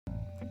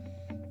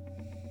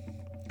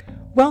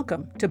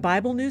Welcome to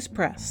Bible News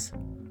Press.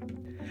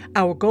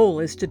 Our goal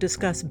is to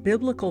discuss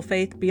biblical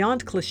faith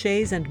beyond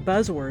cliches and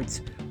buzzwords,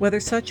 whether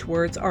such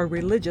words are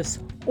religious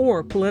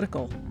or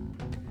political.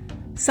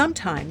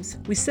 Sometimes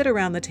we sit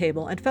around the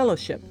table and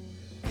fellowship.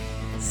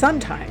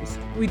 Sometimes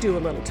we do a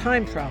little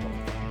time travel.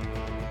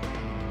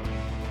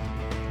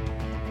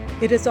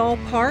 It is all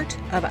part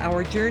of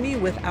our journey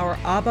with our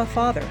Abba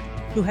Father,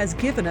 who has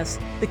given us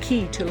the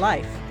key to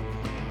life.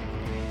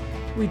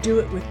 We do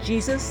it with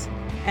Jesus,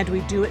 and we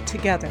do it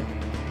together.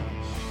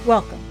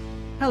 Welcome.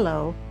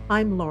 Hello,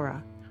 I'm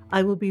Laura.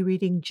 I will be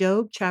reading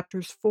Job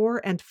chapters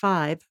 4 and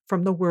 5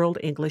 from the World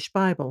English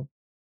Bible.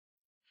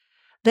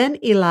 Then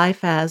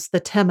Eliphaz the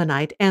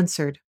Temanite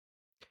answered,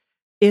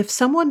 "If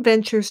someone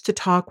ventures to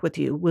talk with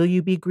you, will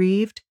you be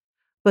grieved?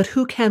 But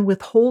who can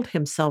withhold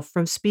himself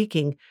from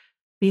speaking?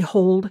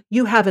 Behold,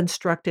 you have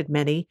instructed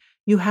many,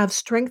 you have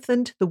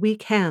strengthened the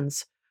weak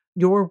hands.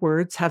 Your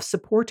words have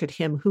supported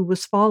him who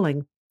was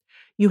falling.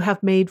 You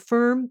have made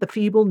firm the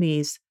feeble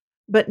knees.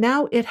 But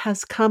now it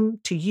has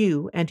come to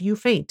you, and you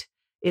faint.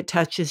 It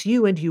touches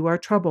you, and you are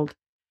troubled.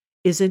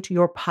 Isn't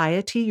your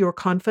piety your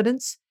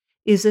confidence?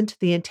 Isn't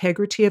the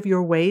integrity of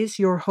your ways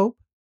your hope?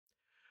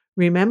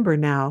 Remember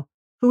now,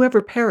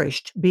 whoever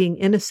perished, being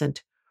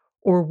innocent,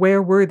 or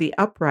where were the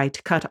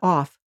upright cut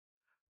off?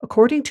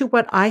 According to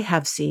what I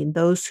have seen,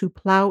 those who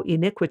plow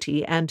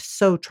iniquity and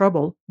sow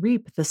trouble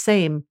reap the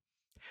same.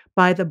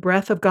 By the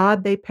breath of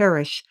God they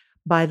perish,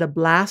 by the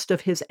blast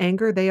of his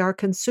anger they are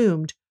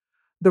consumed.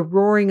 The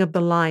roaring of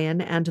the lion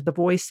and the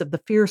voice of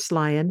the fierce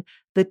lion,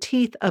 the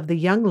teeth of the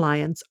young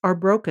lions are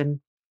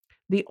broken.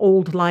 The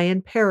old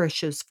lion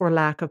perishes for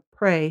lack of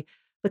prey.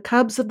 The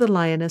cubs of the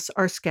lioness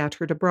are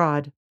scattered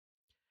abroad.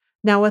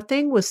 Now a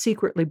thing was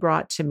secretly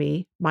brought to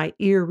me. My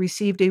ear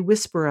received a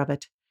whisper of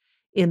it.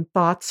 In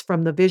thoughts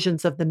from the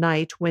visions of the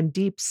night, when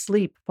deep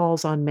sleep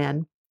falls on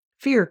men,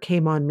 fear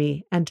came on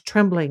me, and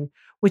trembling,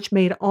 which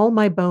made all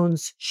my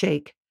bones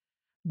shake.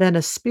 Then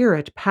a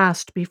spirit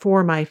passed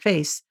before my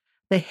face.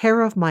 The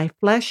hair of my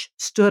flesh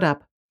stood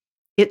up.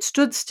 It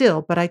stood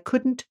still, but I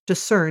couldn't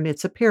discern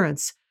its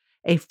appearance.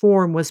 A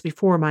form was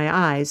before my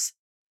eyes.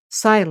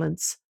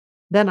 Silence.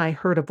 Then I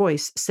heard a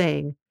voice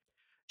saying,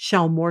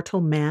 "Shall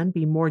mortal man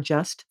be more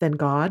just than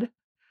God?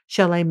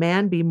 Shall a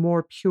man be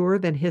more pure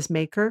than his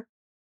Maker?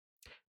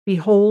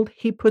 Behold,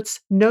 he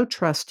puts no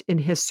trust in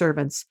his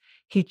servants.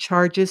 He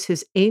charges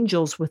his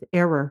angels with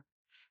error.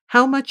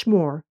 How much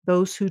more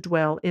those who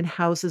dwell in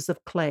houses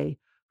of clay,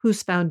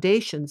 whose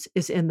foundations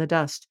is in the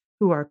dust,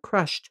 who are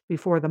crushed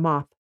before the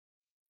moth?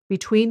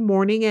 Between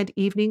morning and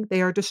evening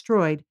they are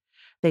destroyed.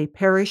 They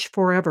perish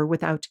forever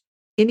without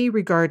any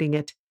regarding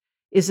it.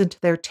 Isn't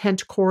their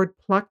tent cord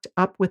plucked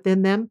up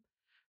within them?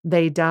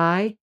 They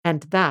die,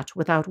 and that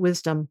without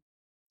wisdom.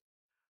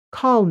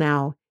 Call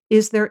now,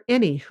 is there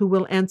any who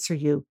will answer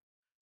you?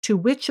 To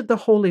which of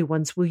the holy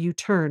ones will you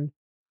turn?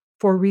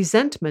 For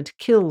resentment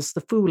kills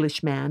the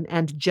foolish man,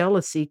 and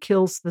jealousy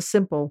kills the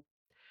simple.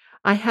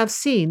 I have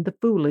seen the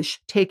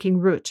foolish taking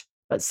root,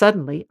 but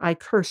suddenly I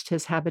cursed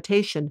his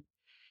habitation.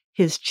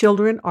 His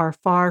children are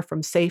far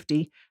from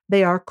safety,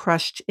 they are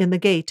crushed in the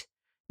gate.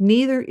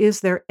 Neither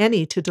is there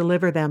any to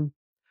deliver them.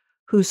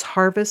 Whose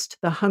harvest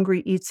the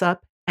hungry eats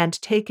up,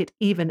 and take it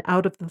even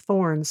out of the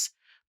thorns.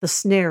 The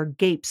snare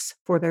gapes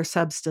for their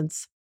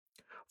substance.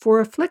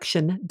 For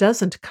affliction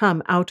doesn't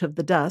come out of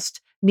the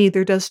dust,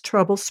 neither does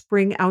trouble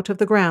spring out of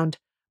the ground,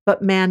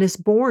 but man is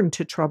born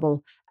to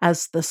trouble,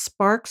 as the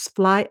sparks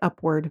fly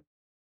upward.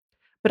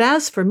 But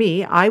as for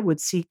me, I would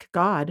seek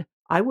God.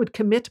 I would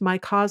commit my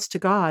cause to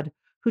God,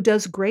 who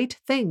does great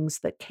things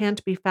that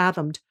can't be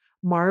fathomed,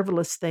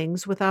 marvelous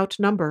things without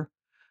number,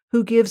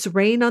 who gives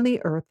rain on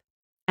the earth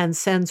and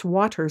sends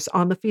waters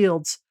on the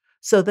fields,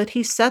 so that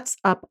he sets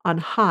up on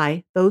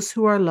high those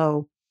who are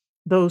low.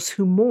 Those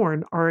who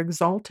mourn are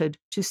exalted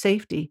to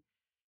safety.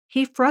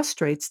 He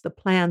frustrates the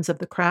plans of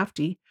the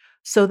crafty,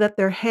 so that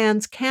their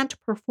hands can't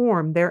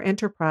perform their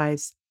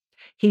enterprise.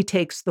 He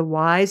takes the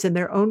wise in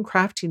their own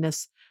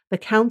craftiness. The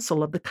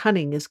counsel of the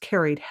cunning is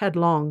carried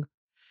headlong.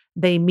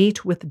 They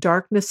meet with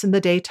darkness in the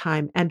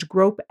daytime and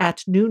grope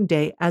at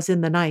noonday as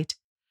in the night.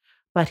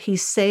 But he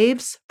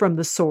saves from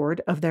the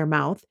sword of their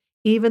mouth,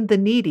 even the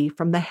needy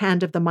from the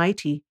hand of the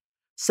mighty.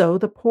 So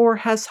the poor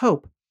has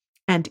hope,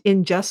 and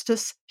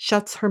injustice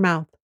shuts her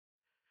mouth.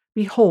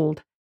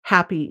 Behold,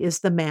 happy is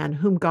the man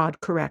whom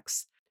God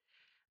corrects.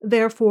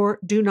 Therefore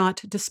do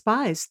not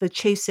despise the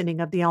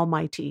chastening of the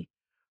Almighty,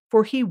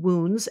 for he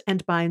wounds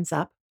and binds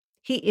up,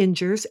 he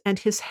injures and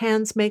his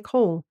hands make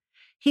whole.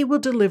 He will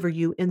deliver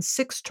you in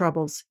 6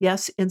 troubles,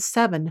 yes, in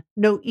 7,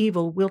 no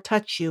evil will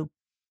touch you.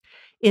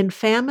 In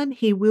famine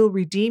he will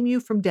redeem you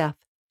from death,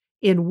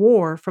 in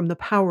war from the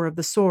power of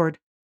the sword.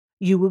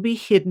 You will be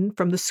hidden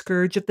from the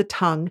scourge of the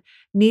tongue,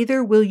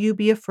 neither will you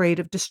be afraid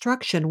of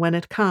destruction when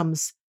it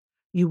comes.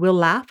 You will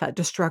laugh at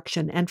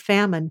destruction and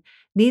famine,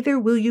 neither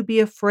will you be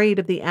afraid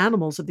of the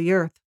animals of the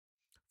earth.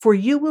 For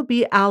you will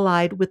be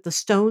allied with the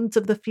stones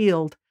of the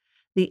field.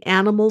 The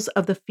animals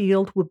of the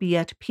field will be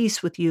at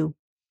peace with you.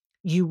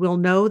 You will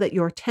know that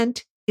your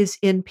tent is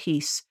in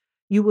peace.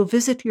 You will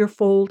visit your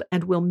fold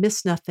and will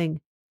miss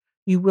nothing.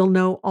 You will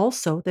know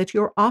also that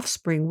your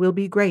offspring will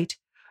be great,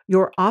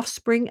 your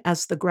offspring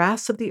as the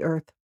grass of the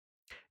earth.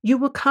 You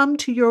will come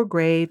to your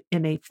grave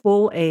in a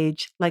full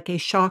age, like a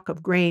shock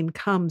of grain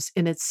comes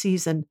in its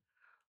season.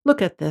 Look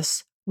at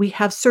this. We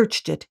have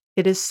searched it.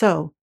 It is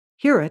so.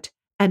 Hear it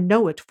and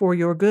know it for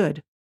your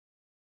good.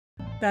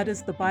 That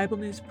is the Bible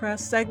News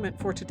Press segment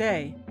for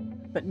today,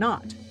 but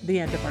not the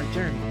end of our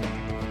journey.